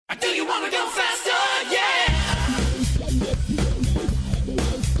wanna go faster, yeah.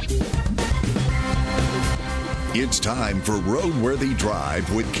 It's time for RoadWorthy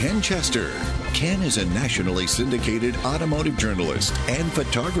Drive with Ken Chester. Ken is a nationally syndicated automotive journalist and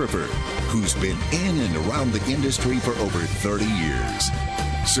photographer who's been in and around the industry for over 30 years.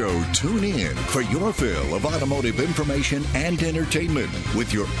 So tune in for your fill of automotive information and entertainment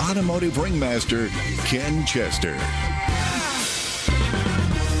with your automotive ringmaster, Ken Chester.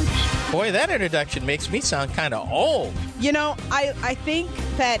 Boy, that introduction makes me sound kind of old. You know, I think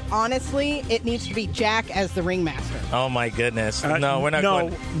that, honestly, it needs to be Jack as the ringmaster. Oh, my goodness. No, we're not going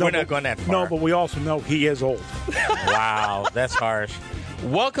that far. No, but we also know he is old. Wow, that's harsh.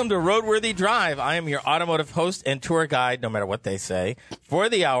 Welcome to RoadWorthy Drive. I am your automotive host and tour guide, no matter what they say, for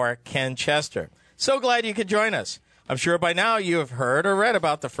the hour, Ken Chester. So glad you could join us. I'm sure by now you have heard or read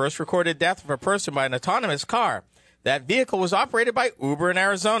about the first recorded death of a person by an autonomous car. That vehicle was operated by Uber in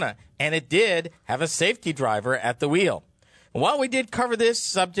Arizona, and it did have a safety driver at the wheel. And while we did cover this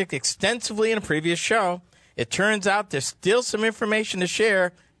subject extensively in a previous show, it turns out there's still some information to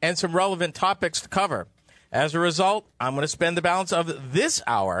share and some relevant topics to cover. As a result, I'm going to spend the balance of this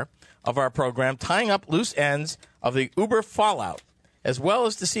hour of our program tying up loose ends of the Uber fallout, as well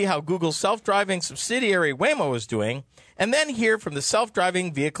as to see how Google's self-driving subsidiary Waymo is doing, and then hear from the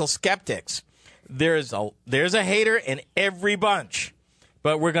self-driving vehicle skeptics. There's a hater in every bunch,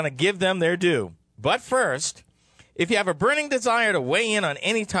 but we're going to give them their due. But first, if you have a burning desire to weigh in on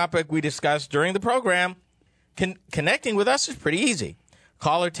any topic we discuss during the program, connecting with us is pretty easy.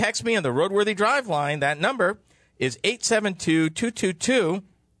 Call or text me on the RoadWorthy Drive line. That number is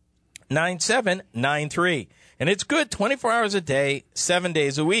 872-222-9793. And it's good 24 hours a day, 7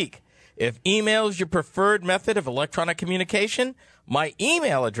 days a week. If email is your preferred method of electronic communication, my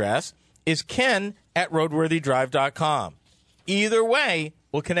email address is ken@roadworthydrive.com. Either way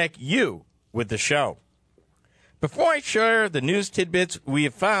will connect you with the show. Before I share the news tidbits we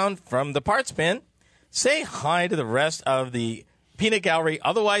have found from the parts bin, say hi to the rest of the peanut gallery,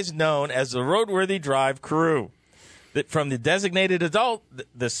 otherwise known as the RoadWorthy Drive crew. From the designated adult,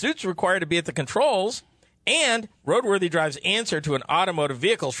 the suits required to be at the controls, and RoadWorthy Drive's answer to an automotive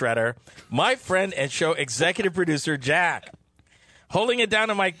vehicle shredder, my friend and show executive producer, Jack. Holding it down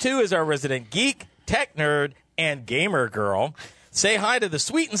to mic 2 is our resident geek, tech nerd, and gamer girl. Say hi to the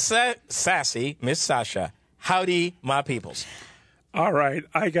sweet and sassy Miss Sasha. Howdy, my peoples. All right,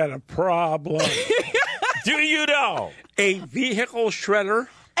 I got a problem. Do you know? A vehicle shredder?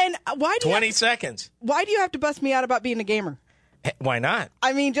 And why do 20 seconds. Why do you have to bust me out about being a gamer? Why not?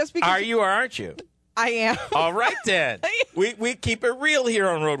 I mean, just because... Are you or aren't you? I am. All right, then. We keep it real here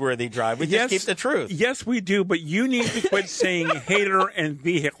on RoadWorthy Drive. We just keep the truth. Yes, we do, but you need to quit saying hater and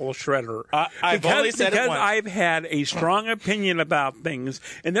vehicle shredder. I've only said it once. I've had a strong opinion about things,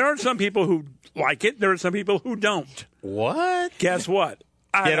 and there are some people who like it. There are some people who don't. What? Guess what?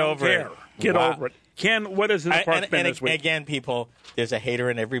 Get over it. Get over it. Ken, what is in the parts bin this week? Again, people, there's a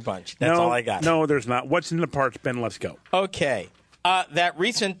hater in every bunch. That's all I got. No, there's not. What's in the parts bin? Let's go. Okay. That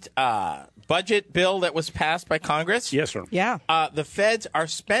recent budget bill that was passed by Congress. Yes, sir. Yeah. The feds are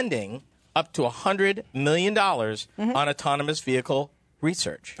spending up to $100 million on autonomous vehicle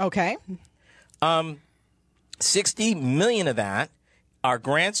research. Okay. 60 million of that are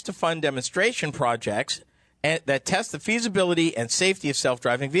grants to fund demonstration projects that test the feasibility and safety of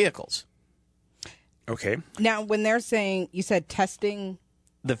self-driving vehicles. Okay. Now, when they're saying, you said testing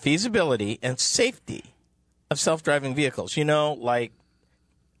the feasibility and safety of self-driving vehicles, you know, like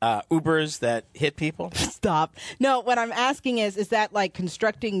Ubers that hit people. Stop. No, what I'm asking is that like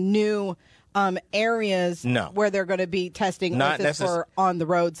constructing new areas where they're going to be testing for on the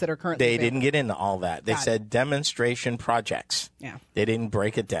roads that are currently They available? didn't get into all that. They said demonstration projects. Yeah. They didn't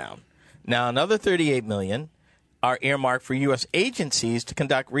break it down. Now, another $38 million are earmarked for U.S. agencies to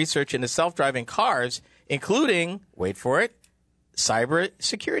conduct research into self-driving cars, including, wait for it, cyber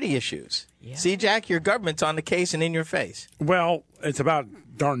security issues. Yeah. See, Jack, your government's on the case and in your face. Well, it's about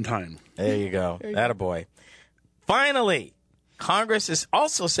darn time. There you go. Attaboy. Finally, Congress is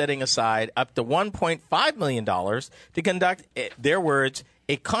also setting aside up to $1.5 million to conduct, their words,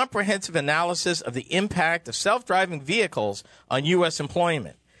 a comprehensive analysis of the impact of self-driving vehicles on U.S.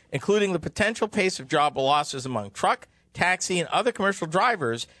 employment, including the potential pace of job losses among truck, taxi, and other commercial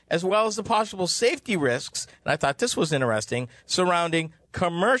drivers, as well as the possible safety risks, and I thought this was interesting, surrounding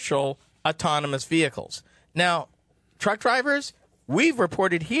commercial autonomous vehicles. Now, truck drivers, we've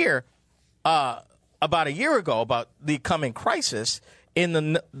reported here about a year ago about the coming crisis in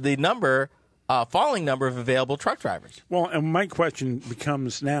the falling number of available truck drivers. Well, and my question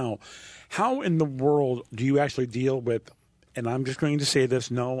becomes now, how in the world do you actually deal with and I'm just going to say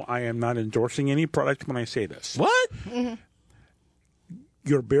this. No, I am not endorsing any product when I say this. What? Mm-hmm.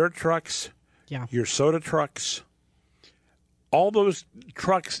 Your beer trucks, your soda trucks, all those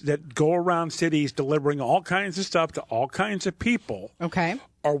trucks that go around cities delivering all kinds of stuff to all kinds of people. Okay.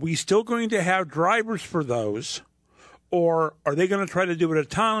 Are we still going to have drivers for those? Or are they going to try to do it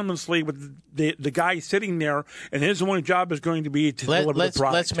autonomously with the guy sitting there, and his only job is going to be to deliver the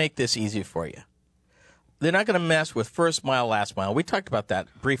product? Let's make this easy for you. They're not going to mess with first mile, last mile. We talked about that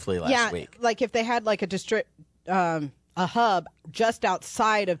briefly last week. Like if they had like a hub just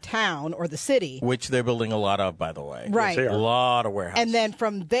outside of town or the city. Which they're building a lot of, by the way. Right. A lot of warehouses. And then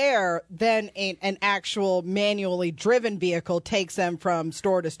from there, an actual manually driven vehicle takes them from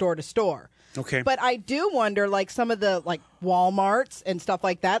store to store to store. Okay. But I do wonder, like some of the like Walmarts and stuff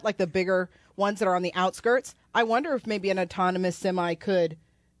like that, like the bigger ones that are on the outskirts, I wonder if maybe an autonomous semi could,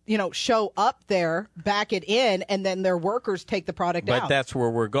 show up there, back it in, and then their workers take the product out. But that's where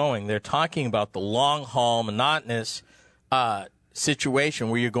we're going. They're talking about the long haul, monotonous situation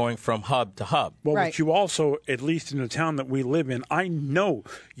where you're going from hub to hub. Well, right. But you also, at least in the town that we live in, I know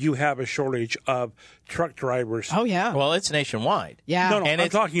you have a shortage of truck drivers. Oh, yeah. Well, it's nationwide. Yeah. No, and I'm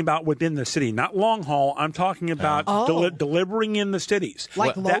talking about within the city, not long haul. I'm talking about delivering in the cities.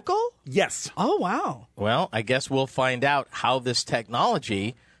 Like local? Yes. Oh, wow. Well, I guess we'll find out how this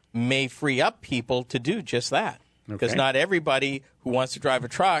technology may free up people to do just that. Because not everybody who wants to drive a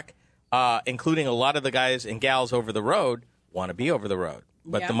truck, including a lot of the guys and gals over the road, want to be over the road.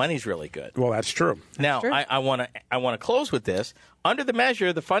 But the money's really good. Well, that's true. Now, I want to close with this. Under the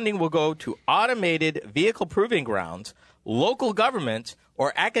measure, the funding will go to automated vehicle proving grounds, local governments,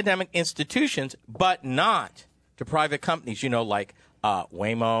 or academic institutions, but not to private companies, like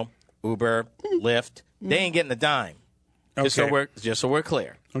Waymo, Uber, Lyft. They ain't getting a dime. Just so we're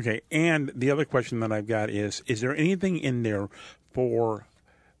clear. Okay, and the other question that I've got is there anything in there for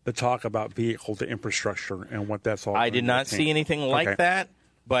the talk about vehicle to infrastructure and what that's all? I did not see anything like that,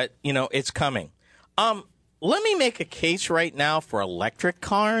 but it's coming. Let me make a case right now for electric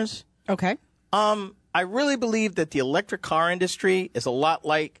cars. Okay. I really believe that the electric car industry is a lot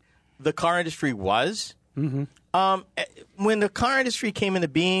like the car industry was. Mm-hmm. When the car industry came into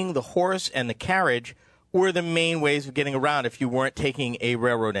being, the horse and the carriage were the main ways of getting around if you weren't taking a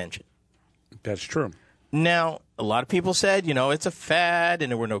railroad engine. That's true. Now, a lot of people said, it's a fad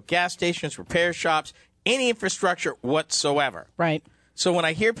and there were no gas stations, repair shops, any infrastructure whatsoever. Right. So when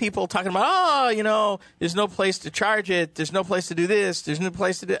I hear people talking about, there's no place to charge it, there's no place to do this, there's no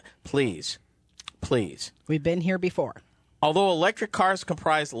place to do please. We've been here before. Although electric cars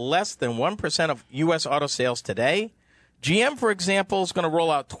comprise less than 1% of U.S. auto sales today, GM, for example, is going to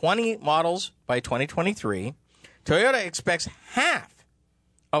roll out 20 models by 2023. Toyota expects half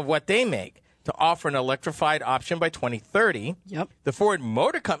of what they make to offer an electrified option by 2030. Yep. The Ford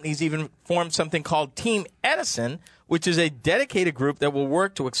Motor Company's even formed something called Team Edison, which is a dedicated group that will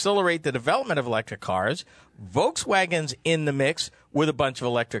work to accelerate the development of electric cars. Volkswagen's in the mix with a bunch of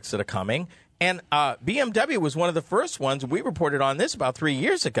electrics that are coming. And BMW was one of the first ones, we reported on this about 3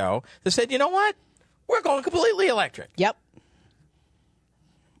 years ago, that said, you know what? We're going completely electric. Yep.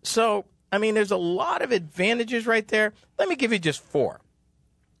 So, there's a lot of advantages right there. Let me give you just 4.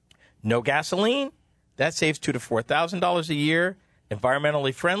 No gasoline. That saves $2,000 to $4,000 a year.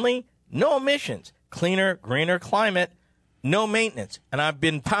 Environmentally friendly. No emissions. Cleaner, greener climate. No maintenance. And I've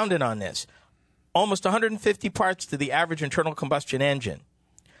been pounding on this. Almost 150 parts to the average internal combustion engine.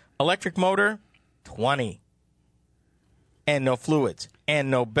 Electric motor, 20. And no fluids.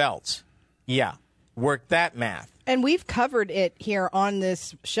 And no belts. Yeah. Work that math. And we've covered it here on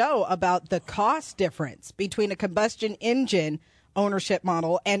this show about the cost difference between a combustion engine ownership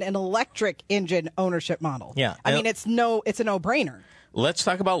model and an electric engine ownership model. Yeah. It's a no-brainer. Let's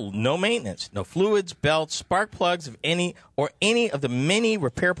talk about no maintenance, no fluids, belts, spark plugs of any of the many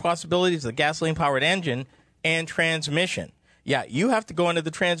repair possibilities of the gasoline-powered engine and transmission. Yeah, you have to go into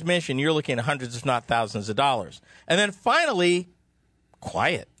the transmission. You're looking at hundreds, if not thousands of dollars. And then finally,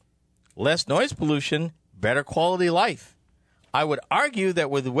 quiet. Less noise pollution, better quality life. I would argue that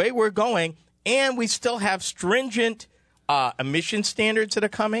with the way we're going, and we still have stringent emission standards that are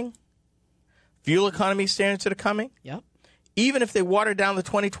coming, fuel economy standards that are coming. Yep. Even if they water down the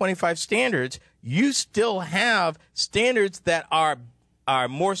 2025 standards, you still have standards that are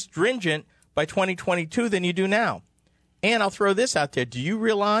more stringent by 2022 than you do now. And I'll throw this out there. Do you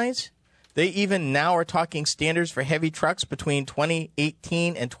realize they even now are talking standards for heavy trucks between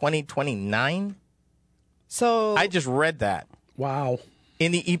 2018 and 2029? So I just read that. Wow.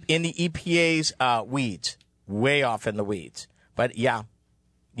 In the EPA's weeds, way off in the weeds. But yeah,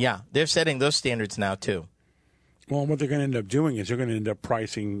 they're setting those standards now too. Well, what they're going to end up doing is they're going to end up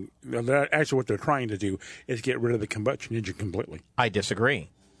pricing. Actually, what they're trying to do is get rid of the combustion engine completely. I disagree.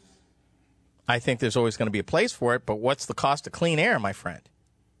 I think there's always going to be a place for it, but what's the cost of clean air, my friend?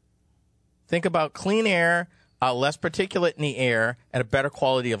 Think about clean air, less particulate in the air, and a better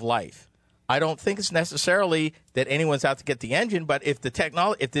quality of life. I don't think it's necessarily that anyone's out to get the engine, but if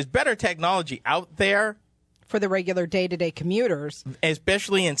there's better technology out there for the regular day-to-day commuters,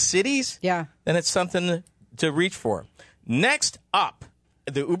 especially in cities, then it's something to reach for. Next up,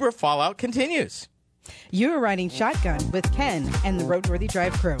 the Uber fallout continues. You are riding shotgun with Ken and the RoadWorthy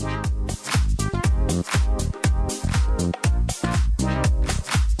Drive crew.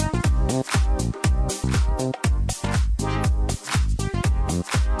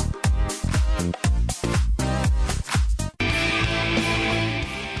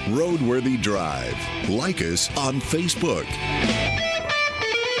 RoadWorthy Drive. Like us on Facebook.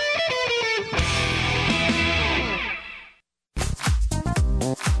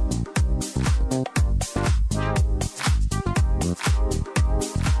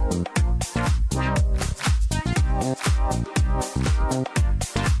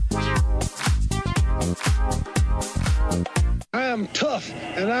 I'm tough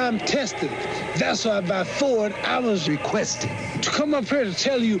and I'm tested. That's why by Ford I was requested to come up here to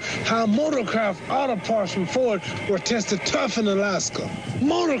tell you how Motorcraft auto parts from Ford were tested tough in Alaska.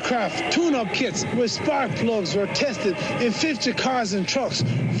 Motorcraft tune-up kits with spark plugs were tested in 50 cars and trucks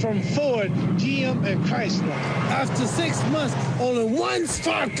from Ford, GM, and Chrysler. After 6 months, only one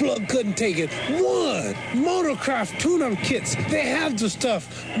spark plug couldn't take it. One! Motorcraft tune-up kits, they have the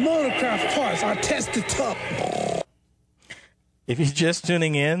stuff. Motorcraft parts are tested tough. If you're just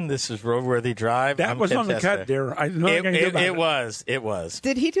tuning in, this is RoadWorthy Drive. That was on the cut there. It was.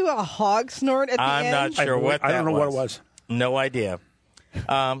 Did he do a hog snort at the end? I'm not sure what that was. I don't know what it was. No idea.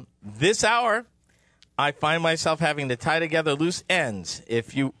 This hour, I find myself having to tie together loose ends,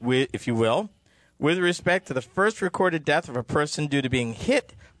 if you will, with respect to the first recorded death of a person due to being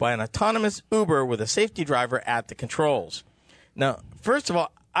hit by an autonomous Uber with a safety driver at the controls. Now, first of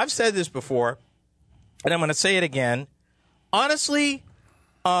all, I've said this before, and I'm going to say it again. Honestly,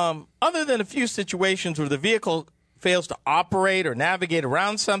 other than a few situations where the vehicle fails to operate or navigate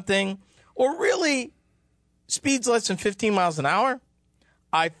around something, or really speeds less than 15 miles an hour,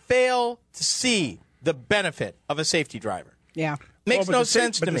 I fail to see the benefit of a safety driver. Yeah. Makes no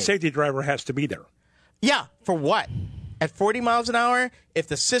sense to me. But the safety driver has to be there. Yeah, for what? At 40 miles an hour, if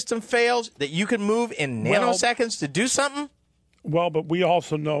the system fails, that you can move in nanoseconds to do something? Well, but we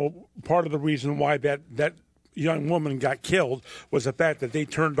also know part of the reason why that young woman got killed was the fact that they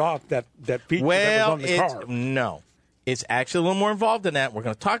turned off that feature that was on the car. No. It's actually a little more involved than that. We're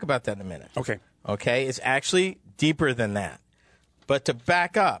going to talk about that in a minute. Okay? It's actually deeper than that. But to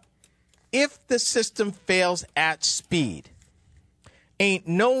back up, if the system fails at speed, ain't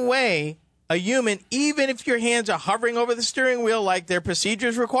no way a human, even if your hands are hovering over the steering wheel like their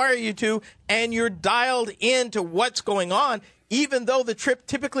procedures require you to, and you're dialed into what's going on, even though the trip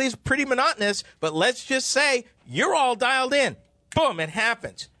typically is pretty monotonous, but let's just say you're all dialed in. Boom, it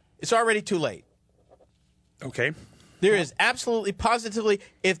happens. It's already too late. Okay. There is absolutely, positively,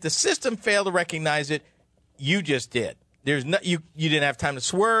 if the system failed to recognize it, you just did. There's no, you didn't have time to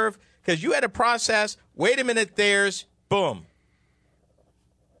swerve because you had a process. Wait a minute, there's boom.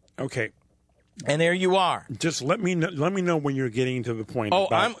 Okay. And there you are. Just let me know when you're getting to the point.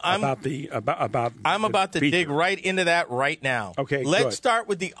 I'm about to dig right into that right now. Okay, let's start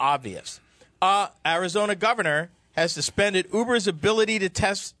with the obvious. Arizona governor has suspended Uber's ability to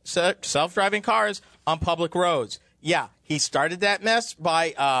test self-driving cars on public roads. Yeah, he started that mess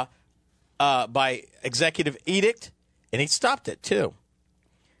by executive edict, and he stopped it too.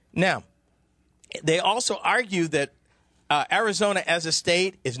 Now, they also argue that Arizona as a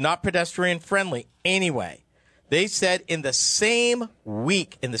state is not pedestrian friendly anyway. They said in the same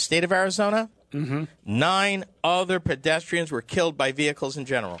week in the state of Arizona, 9 other pedestrians were killed by vehicles in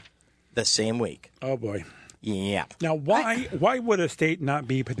general. The same week. Oh, boy. Yeah. Now, why would a state not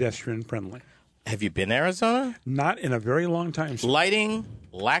be pedestrian friendly? Have you been to Arizona? Not in a very long time. Lighting,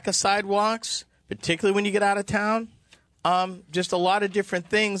 lack of sidewalks, particularly when you get out of town. Just a lot of different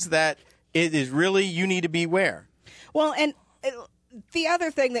things that it is really you need to beware. Well, and the other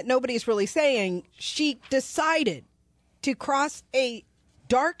thing that nobody's really saying, she decided to cross a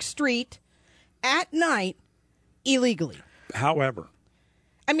dark street at night illegally. However.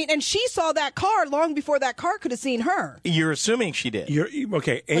 I mean, and she saw that car long before that car could have seen her. You're assuming she did.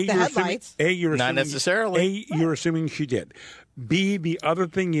 Okay. Not necessarily. You're assuming she did. B, the other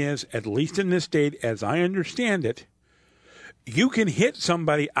thing is, at least in this state, as I understand it, You can hit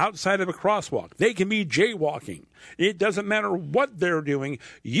somebody outside of a crosswalk. They can be jaywalking. It doesn't matter what they're doing.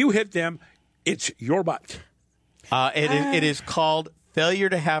 You hit them, it's your butt. It is called failure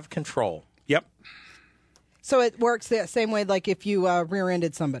to have control. Yep. So it works the same way like if you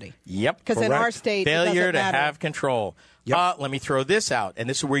rear-ended somebody. Yep. Because in our state, failure it to doesn't matter. have control. Yep. Let me throw this out, and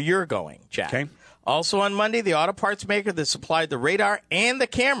this is where you're going, Jack. Okay. Also on Monday, the auto parts maker that supplied the radar and the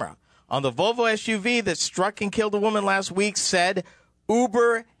camera on the Volvo SUV that struck and killed a woman last week said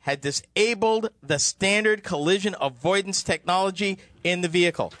Uber had disabled the standard collision avoidance technology in the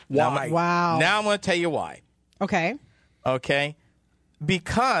vehicle. Why? Wow. Now I'm going to tell you why. Okay. Okay?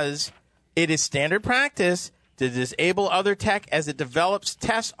 Because it is standard practice to disable other tech as it develops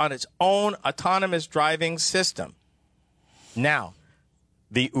tests on its own autonomous driving system. Now,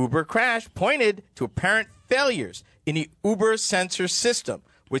 the Uber crash pointed to apparent failures in the Uber sensor system,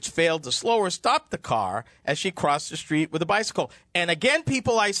 which failed to slow or stop the car as she crossed the street with a bicycle. And again,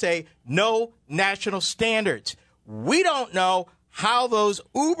 people, I say, no national standards. We don't know how those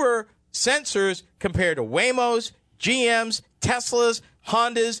Uber sensors compare to Waymos, GMs, Teslas,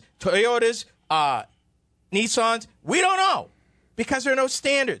 Hondas, Toyotas, Nissans. We don't know because there are no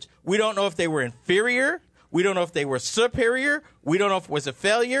standards. We don't know if they were inferior. We don't know if they were superior. We don't know if it was a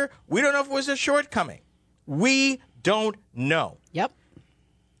failure. We don't know if it was a shortcoming. We don't know. Yep.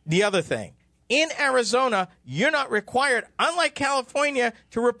 The other thing, in Arizona, you're not required, unlike California,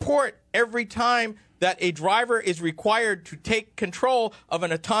 to report every time that a driver is required to take control of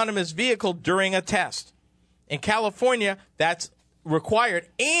an autonomous vehicle during a test. In California, that's required,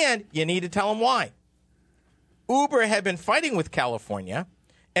 and you need to tell them why. Uber had been fighting with California,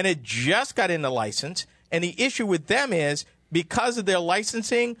 and it just got in the license. And the issue with them is because of their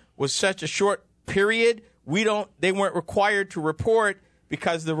licensing was such a short period, they weren't required to report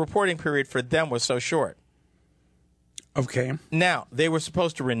because the reporting period for them was so short. Okay. Now, they were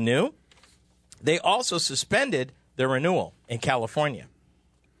supposed to renew. They also suspended their renewal in California.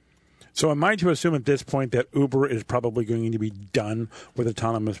 So am I to assume at this point that Uber is probably going to be done with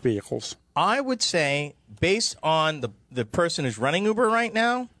autonomous vehicles? I would say, based on the person who's running Uber right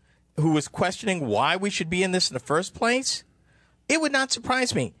now, who was questioning why we should be in this in the first place, it would not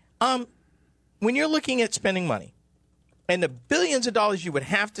surprise me. When you're looking at spending money and the billions of dollars you would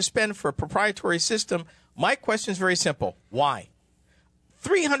have to spend for a proprietary system, my question is very simple. Why?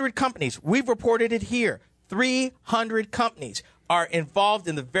 300 companies, we've reported it here, 300 companies are involved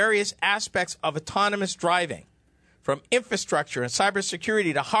in the various aspects of autonomous driving, from infrastructure and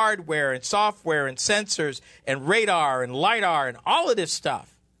cybersecurity to hardware and software and sensors and radar and LiDAR and all of this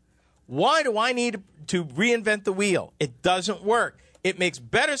stuff. Why do I need to reinvent the wheel? It doesn't work. It makes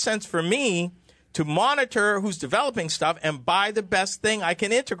better sense for me to monitor who's developing stuff and buy the best thing I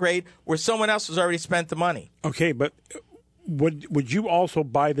can integrate where someone else has already spent the money. Okay, but would you also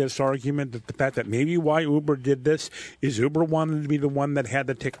buy this argument that the fact that maybe why Uber did this is Uber wanted to be the one that had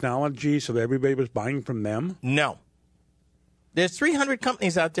the technology so that everybody was buying from them? No. There's 300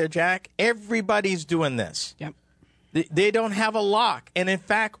 companies out there, Jack. Everybody's doing this. Yep. They don't have a lock. And in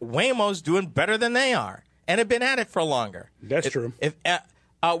fact, Waymo's doing better than they are and have been at it for longer. That's true.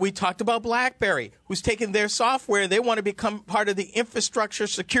 We talked about BlackBerry, who's taken their software. They want to become part of the infrastructure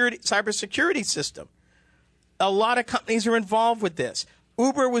security, cybersecurity system. A lot of companies are involved with this.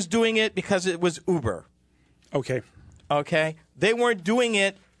 Uber was doing it because it was Uber. Okay. Okay? They weren't doing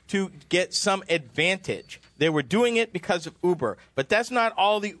it to get some advantage. They were doing it because of Uber. But that's not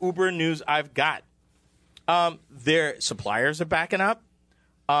all the Uber news I've got. Their suppliers are backing up.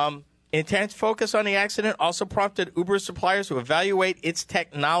 Intense focus on the accident also prompted Uber suppliers to evaluate its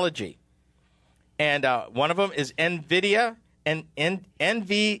technology. And one of them is NVIDIA and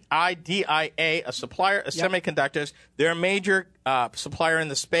NVIDIA, a supplier of semiconductors. They're a major supplier in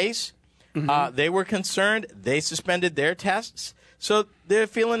the space. Mm-hmm. They were concerned. They suspended their tests. So they're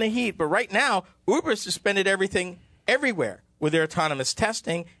feeling the heat. But right now, Uber suspended everything everywhere with their autonomous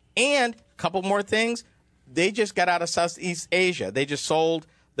testing. And a couple more things. They just got out of Southeast Asia. They just sold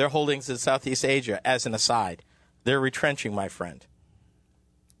their holdings in Southeast Asia as an aside. They're retrenching, my friend.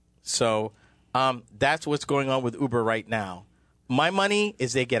 So that's what's going on with Uber right now. My money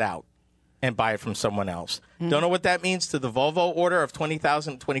is they get out and buy it from someone else. Mm-hmm. Don't know what that means to the Volvo order of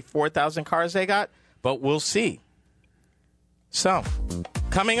 20,000, 24,000 cars they got, but we'll see. So,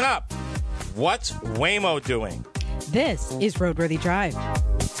 coming up, what's Waymo doing? This is RoadWorthy Drive.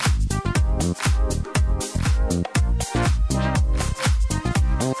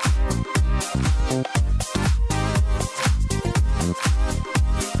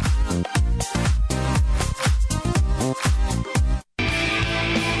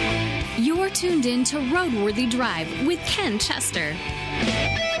 You're tuned tuned in to RoadWorthy Drive with Ken Chester.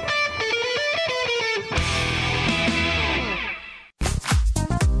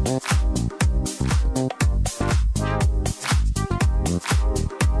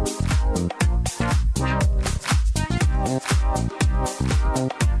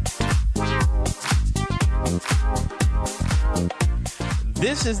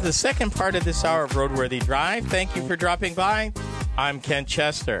 This is the second part of this hour of RoadWorthy Drive. Thank you for dropping by. I'm Ken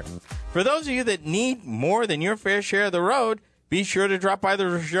Chester. For those of you that need more than your fair share of the road, be sure to drop by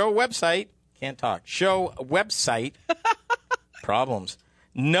the show website. Can't talk. Show website. Problems.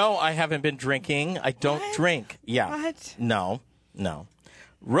 No, I haven't been drinking. I don't drink. Yeah. What? No.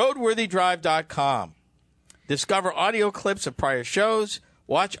 RoadWorthyDrive.com. Discover audio clips of prior shows.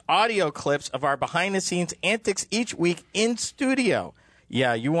 Watch audio clips of our behind-the-scenes antics each week in studio.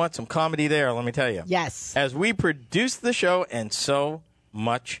 Yeah, you want some comedy there, let me tell you. Yes. As we produce the show and so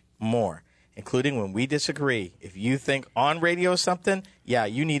much more, including when we disagree. If you think on radio is something, yeah,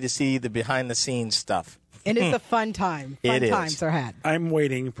 you need to see the behind-the-scenes stuff. And it's a fun time. Fun times are had. I'm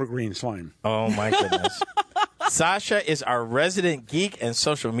waiting for green slime. Oh, my goodness. Sasha is our resident geek and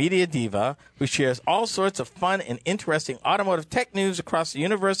social media diva who shares all sorts of fun and interesting automotive tech news across the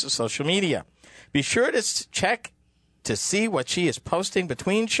universe of social media. Be sure to check to see what she is posting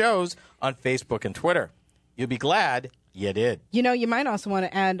between shows on Facebook and Twitter. You'll be glad you did. You know, you might also want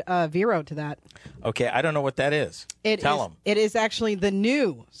to add Vero to that. Okay, I don't know what that is. Tell them. It is actually the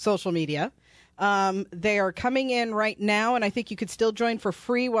new social media. They are coming in right now, and I think you could still join for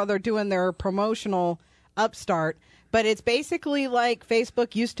free while they're doing their promotional upstart. But it's basically like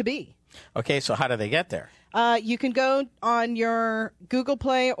Facebook used to be. Okay, so how do they get there? You can go on your Google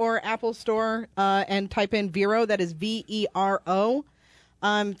Play or Apple Store and type in Vero, that is VERO,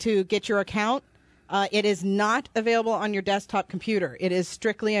 to get your account. It is not available on your desktop computer. It is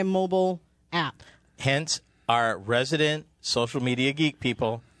strictly a mobile app. Hence, our resident social media geek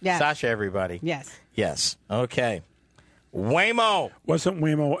people. Yes. Sasha, everybody. Yes. Okay. Waymo. Wasn't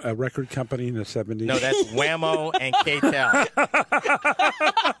Waymo a record company in the 70s? No, that's Whammo and K-Tel.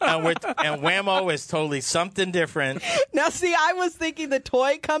 and Whammo is totally something different. Now, see, I was thinking the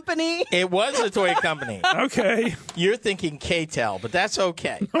toy company. It was a toy company. Okay. You're thinking K-Tel, but that's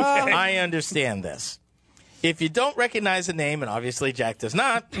okay. I understand this. If you don't recognize the name, and obviously Jack does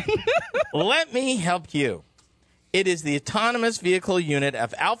not, let me help you. It is the autonomous vehicle unit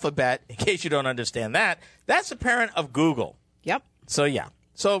of Alphabet. In case you don't understand that, that's the parent of Google. Yep. So, yeah.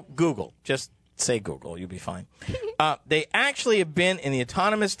 So, Google. Just say Google. You'll be fine. They actually have been in the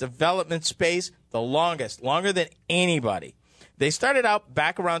autonomous development space the longest, longer than anybody. They started out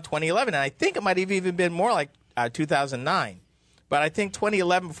back around 2011, and I think it might have even been more like 2009. But I think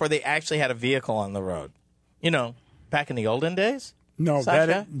 2011 before they actually had a vehicle on the road. You know, back in the olden days. No,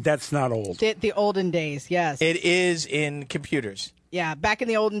 Sasha? that's not old. The olden days, yes. It is in computers. Yeah, back in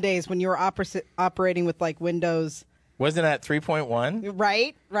the olden days when you were operating with like Windows. Wasn't that 3.1?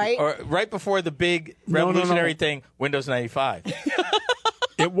 Right. Or right before the big revolutionary thing, Windows 95.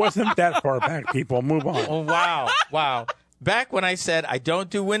 It wasn't that far back, people. Move on. Oh, wow. Back when I said I don't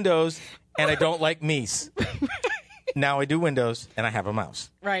do Windows and I don't like Mies. Now I do Windows and I have a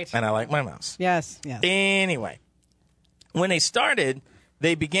mouse. Right. And I like my mouse. Yes. Anyway. When they started,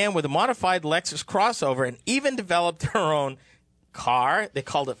 they began with a modified Lexus crossover and even developed their own car. They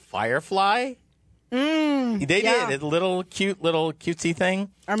called it Firefly. They did. A little cutesy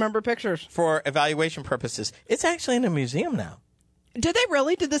thing. I remember pictures. For evaluation purposes. It's actually in a museum now. Did they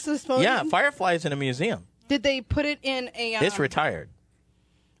really? Did this explode? Yeah, Firefly is in a museum. Did they put it in a... It's retired.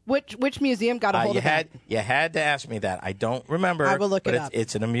 Which museum got a hold of it? You had to ask me that. I don't remember. I will look it up.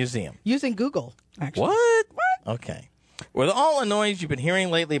 It's in a museum. Using Google, actually. What? Okay. With all the noise you've been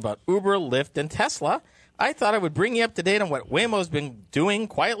hearing lately about Uber, Lyft, and Tesla, I thought I would bring you up to date on what Waymo's been doing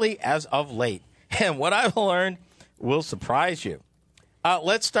quietly as of late. And what I've learned will surprise you.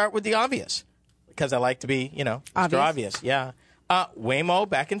 Let's start with the obvious, because I like to be, Mr. Obvious. Yeah. Waymo,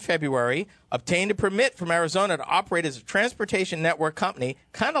 back in February, obtained a permit from Arizona to operate as a transportation network company,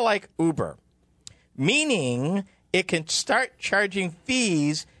 kind of like Uber, meaning it can start charging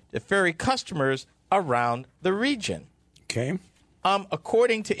fees to ferry customers around the region. Okay.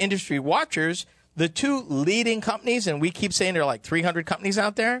 According to industry watchers, the two leading companies, and we keep saying there are like 300 companies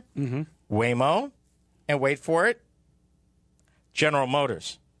out there, Waymo, and wait for it, General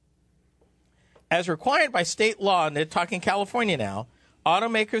Motors. As required by state law, and they're talking California now,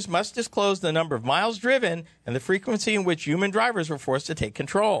 automakers must disclose the number of miles driven and the frequency in which human drivers were forced to take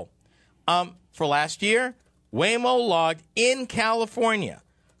control. For last year, Waymo logged in California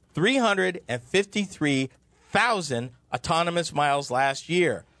 353,000 autonomous miles last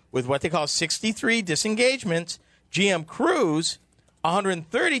year, with what they call 63 disengagements. GM Cruise,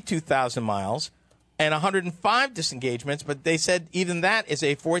 132,000 miles and 105 disengagements, but they said even that is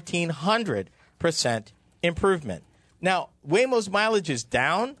a 1,400% improvement. Now, Waymo's mileage is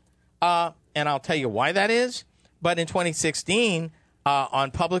down, and I'll tell you why that is. But in 2016,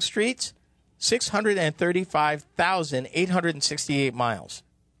 on public streets, 635,868 miles.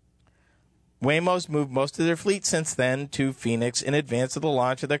 Waymo's moved most of their fleet since then to Phoenix in advance of the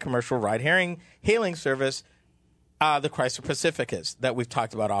launch of their commercial ride-hailing service, the Chrysler Pacificas, that we've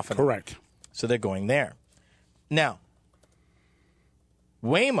talked about often. Correct. So they're going there. Now,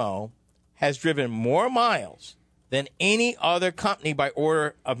 Waymo has driven more miles than any other company by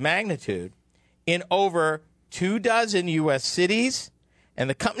order of magnitude in over 24 U.S. cities, and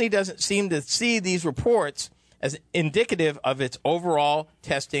the company doesn't seem to see these reports as indicative of its overall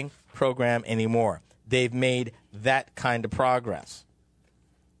testing program anymore. They've made that kind of progress.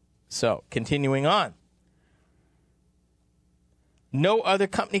 So, continuing on. No other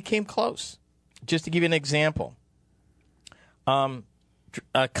company came close. Just to give you an example, a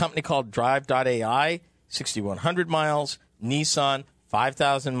company called Drive.ai, 6,100 miles. Nissan,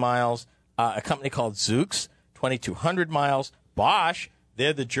 5,000 miles. A company called Zoox, 2,200 miles. Bosch,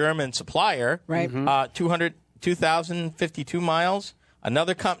 they're the German supplier, right? 2,052 miles.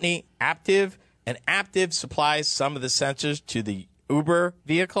 Another company, Aptiv, and Aptiv supplies some of the sensors to the Uber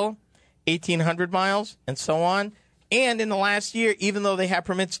vehicle, 1,800 miles, and so on. And in the last year, even though they have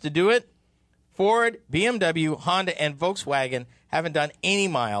permits to do it, Ford, BMW, Honda, and Volkswagen haven't done any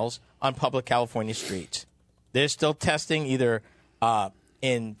miles on public California streets. They're still testing either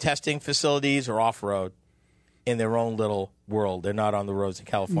in testing facilities or off-road in their own little world. They're not on the roads of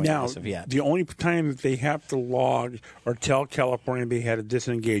California as of yet. The only time that they have to log or tell California they had to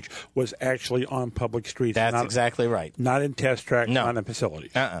disengage was actually on public streets. That's exactly right. Not in test tracks, not in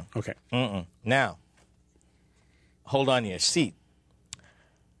facilities. Okay. Now, hold on to your seat.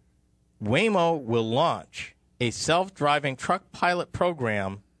 Waymo will launch a self-driving truck pilot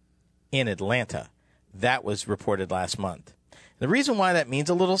program in Atlanta. That was reported last month. The reason why that means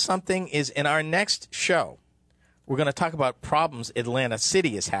a little something is in our next show, we're going to talk about problems Atlanta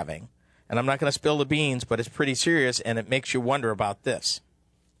City is having. And I'm not going to spill the beans, but it's pretty serious, and it makes you wonder about this,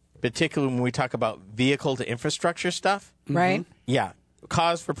 particularly when we talk about vehicle-to-infrastructure stuff. Right. Yeah,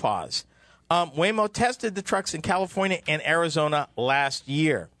 cause for pause. Waymo tested the trucks in California and Arizona last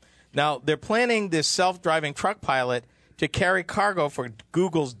year. Now, they're planning this self-driving truck pilot to carry cargo for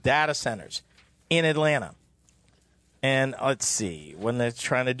Google's data centers in Atlanta. And let's see, when they're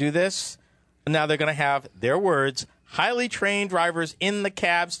trying to do this, now they're going to have, their words, highly trained drivers in the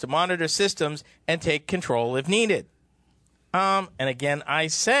cabs to monitor systems and take control if needed. And again, I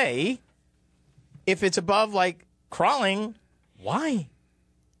say, if it's above, like, crawling, why?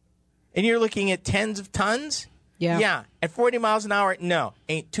 And you're looking at tens of tons? Yeah. At 40 miles an hour, no.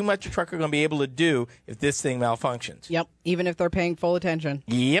 Ain't too much a trucker going to be able to do if this thing malfunctions. Yep. Even if they're paying full attention.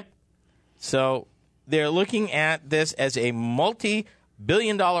 Yep. So they're looking at this as a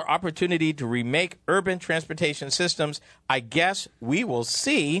multi-billion-dollar opportunity to remake urban transportation systems. I guess we will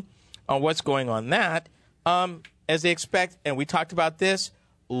see on what's going on that. As they expect, and we talked about this,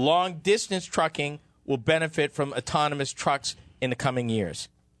 long-distance trucking will benefit from autonomous trucks in the coming years.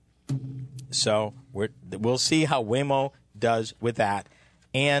 So we'll see how Waymo does with that.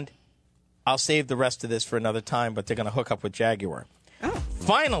 And I'll save the rest of this for another time, but they're going to hook up with Jaguar.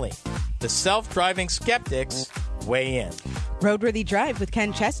 Finally, the self-driving skeptics weigh in. RoadWorthy Drive with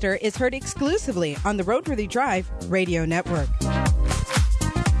Ken Chester is heard exclusively on the RoadWorthy Drive radio network.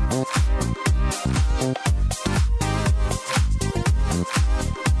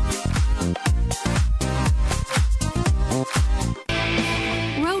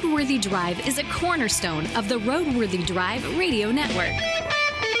 RoadWorthy Drive is a cornerstone of the RoadWorthy Drive radio network.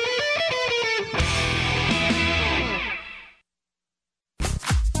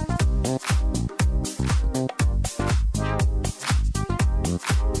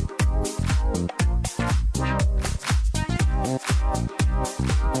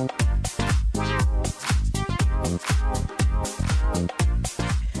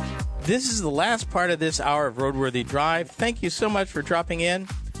 This is the last part of this hour of RoadWorthy Drive. Thank you so much for dropping in.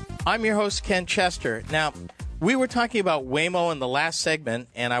 I'm your host, Ken Chester. Now, we were talking about Waymo in the last segment,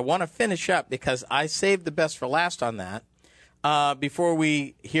 and I want to finish up because I saved the best for last on that before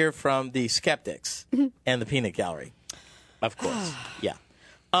we hear from the skeptics and the peanut gallery, of course. Yeah.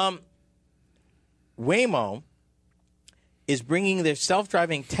 Waymo is bringing their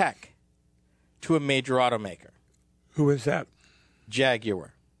self-driving tech to a major automaker. Who is that?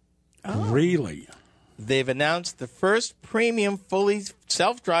 Jaguar. Oh. Really? they've announced the first premium fully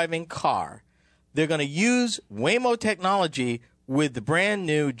self-driving car. They're going to use Waymo technology with the brand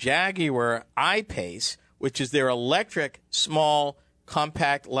new Jaguar I-Pace, which is their electric, small,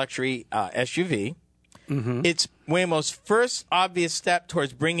 compact luxury SUV. Mm-hmm. It's Waymo's first obvious step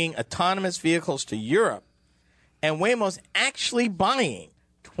towards bringing autonomous vehicles to Europe. And Waymo's actually buying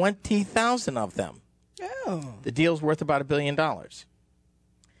 20,000 of them. Oh. The deal's worth about $1 billion.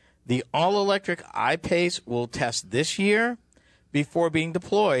 The all-electric I-Pace will test this year before being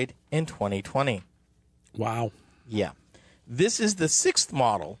deployed in 2020. Wow. Yeah. This is the sixth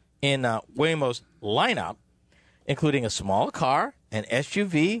model in Waymo's lineup, including a small car, an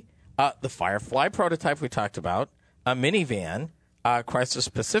SUV, the Firefly prototype we talked about, a minivan,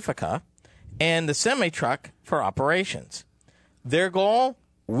 Chrysler Pacifica, and the semi-truck for operations. Their goal,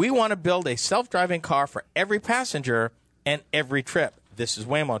 we want to build a self-driving car for every passenger and every trip. This is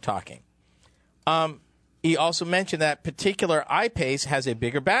Waymo talking. He also mentioned that particular I-Pace has a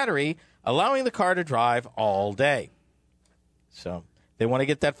bigger battery, allowing the car to drive all day. So they want to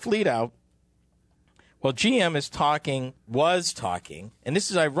get that fleet out. Well, GM was talking, and this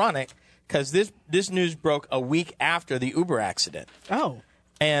is ironic because this news broke a week after the Uber accident. Oh.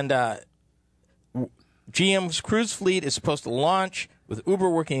 And GM's Cruise fleet is supposed to launch with Uber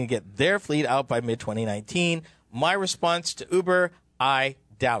working to get their fleet out by mid-2019. My response to Uber, I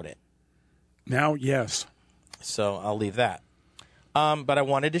doubt it. Now, yes. So I'll leave that. But I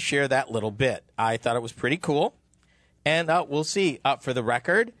wanted to share that little bit. I thought it was pretty cool. And we'll see. For the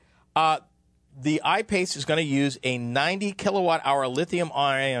record, the I-Pace is going to use a 90 kilowatt-hour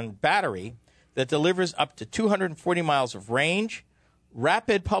lithium-ion battery that delivers up to 240 miles of range,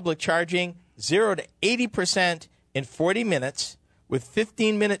 rapid public charging, 0 to 80% in 40 minutes, with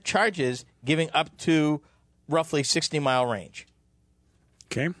 15-minute charges giving up to roughly 60-mile range.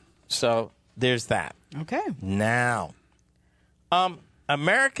 Okay. So there's that. Okay. Now,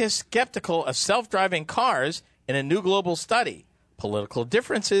 America's skeptical of self-driving cars in a new global study. Political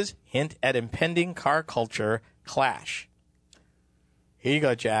differences hint at impending car culture clash. Here you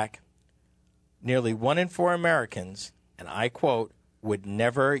go, Jack. Nearly 1 in 4 Americans, and I quote, would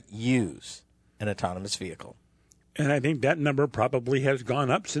never use an autonomous vehicle. And I think that number probably has gone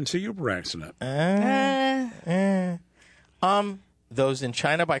up since the Uber accident. Those in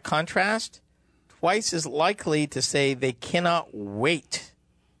China, by contrast, twice as likely to say they cannot wait.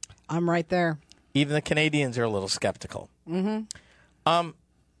 I'm right there. Even the Canadians are a little skeptical. Mm-hmm.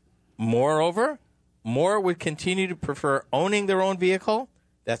 Moreover, more would continue to prefer owning their own vehicle.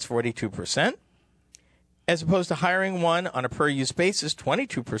 That's 42%. As opposed to hiring one on a per-use basis,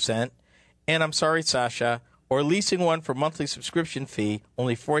 22%. And I'm sorry, Sasha, or leasing one for monthly subscription fee,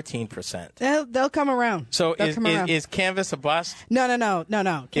 only 14%. They'll come around. So is Canvas a bust? No.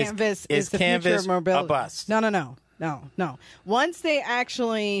 Canvas is the future of mobility. A bust? No. Once they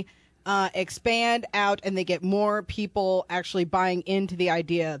actually expand out and they get more people actually buying into the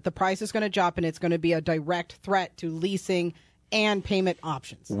idea, the price is going to drop and it's going to be a direct threat to leasing and payment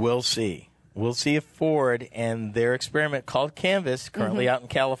options. We'll see. We'll see if Ford and their experiment called Canvas, currently out in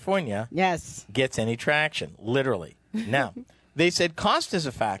California, gets any traction, literally. Now, they said cost is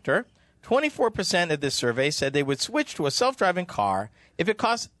a factor. 24% of this survey said they would switch to a self-driving car if it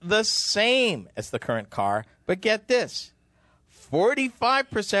costs the same as the current car. But get this,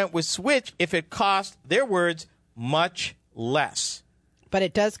 45% would switch if it cost, their words, much less. But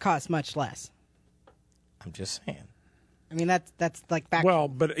it does cost much less. I'm just saying. I mean, that's like back. Well,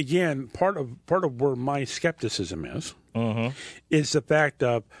 but again, part of where my skepticism is the fact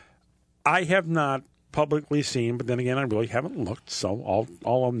of I have not publicly seen, but then again, I really haven't looked, so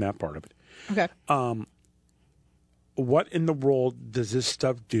I'll own that part of it. Okay. What in the world does this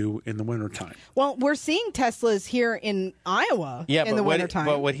stuff do in the wintertime? Well, we're seeing Teslas here in Iowa in the wintertime.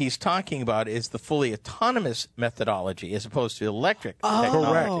 But what he's talking about is the fully autonomous methodology as opposed to electric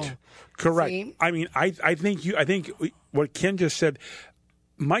technology. Correct. See? I mean, I think what Ken just said,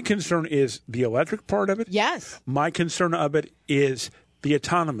 my concern is the electric part of it. Yes. My concern of it is the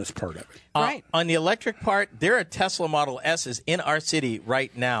autonomous part of it. Right. On the electric part, there are Tesla Model S's in our city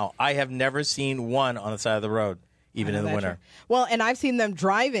right now. I have never seen one on the side of the road, even in the winter. Well, and I've seen them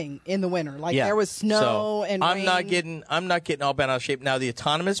driving in the winter. Like there was snow and rain. I'm not getting all bent out of shape. Now, the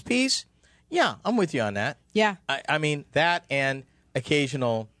autonomous piece, yeah, I'm with you on that. Yeah. I mean, that and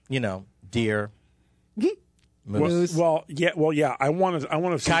occasional, deer. Moose. Well, yeah. I want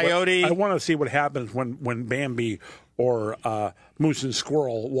to see coyote. I want to see what happens when Bambi or Moose and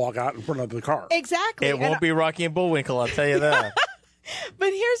Squirrel walk out in front of the car. Exactly. It won't be Rocky and Bullwinkle, I'll tell you that.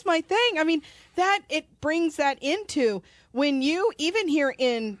 But here's my thing. I mean, it brings that into when you, even here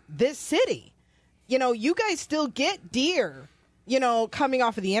in this city, you guys still get deer, coming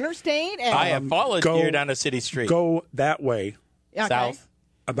off of the interstate. And I have followed deer down a city street. Go that way. Okay. South.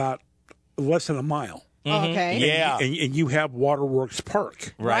 About less than a mile. Okay. Yeah. And you have Waterworks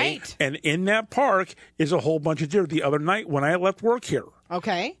Park. Right. And in that park is a whole bunch of deer. The other night when I left work here,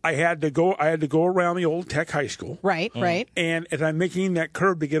 Okay. I had to go around the old Tech High School. Right. Right. And as I'm making that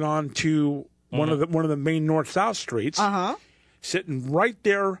curve to get on to one of the main north-south streets, sitting right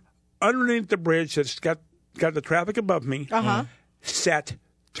there underneath the bridge that's got the traffic above me, sat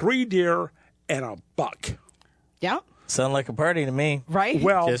 3 deer and a buck. Yeah. Sound like a party to me. Right.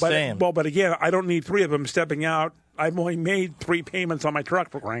 Well, saying. but again, I don't need 3 of them stepping out. I've only made 3 payments on my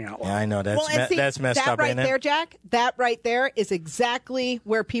truck for crying out loud. Yeah, I know that's and see, that's messed that up, right ain't it? there, Jack. That right there is exactly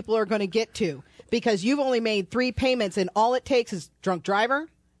where people are going to get to, because you've only made 3 payments, and all it takes is drunk driver,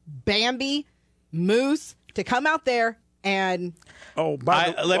 Bambi, Moose to come out there and.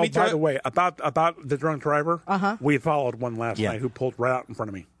 By the way, about the drunk driver, we followed one last night who pulled right out in front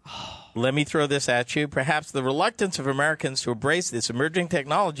of me. Let me throw this at you. Perhaps the reluctance of Americans to embrace this emerging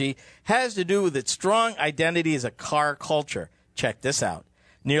technology has to do with its strong identity as a car culture. Check this out.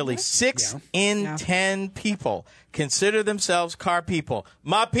 Nearly 6 in 10 people consider themselves car people.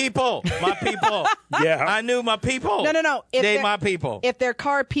 My people. My people. Yeah. I knew my people. No. They my people. If they're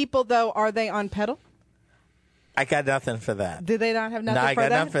car people, though, are they on pedal? I got nothing for that. Do they not have nothing No, for I got that?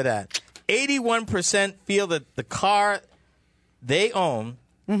 nothing for that. 81% feel that the car they own,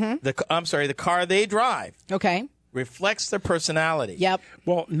 the car they drive, Okay. reflects their personality. Yep.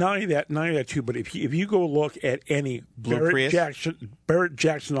 Well, not only that too, but if you go look at any Barrett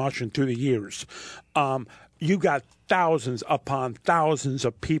Jackson auction through the years, you got thousands upon thousands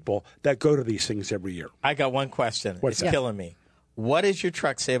of people that go to these things every year. I got one question. What's it's killing me. What does your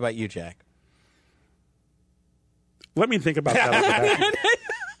truck say about you, Jack? Let me think about that.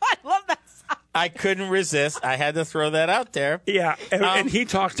 I love that song. I couldn't resist. I had to throw that out there. Yeah, and he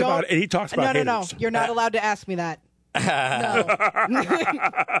talks about it. He talks about No. haters. You're not allowed to ask me that. No.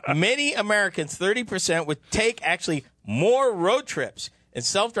 Many Americans, 30%, would take actually more road trips in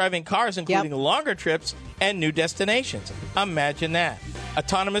self-driving cars, including longer trips and new destinations. Imagine that.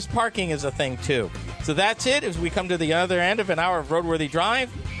 Autonomous parking is a thing, too. So that's it as we come to the other end of an hour of Roadworthy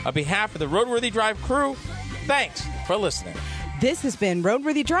Drive. On behalf of the Roadworthy Drive crew, thanks for listening. This has been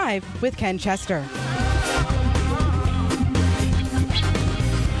Roadworthy Drive with Ken Chester.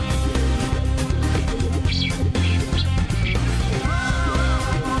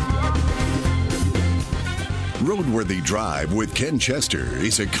 Roadworthy Drive with Ken Chester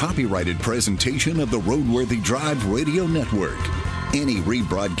is a copyrighted presentation of the Roadworthy Drive Radio Network. Any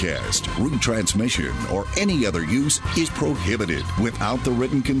rebroadcast, retransmission, or any other use is prohibited without the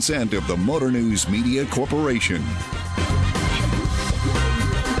written consent of the Motor News Media Corporation.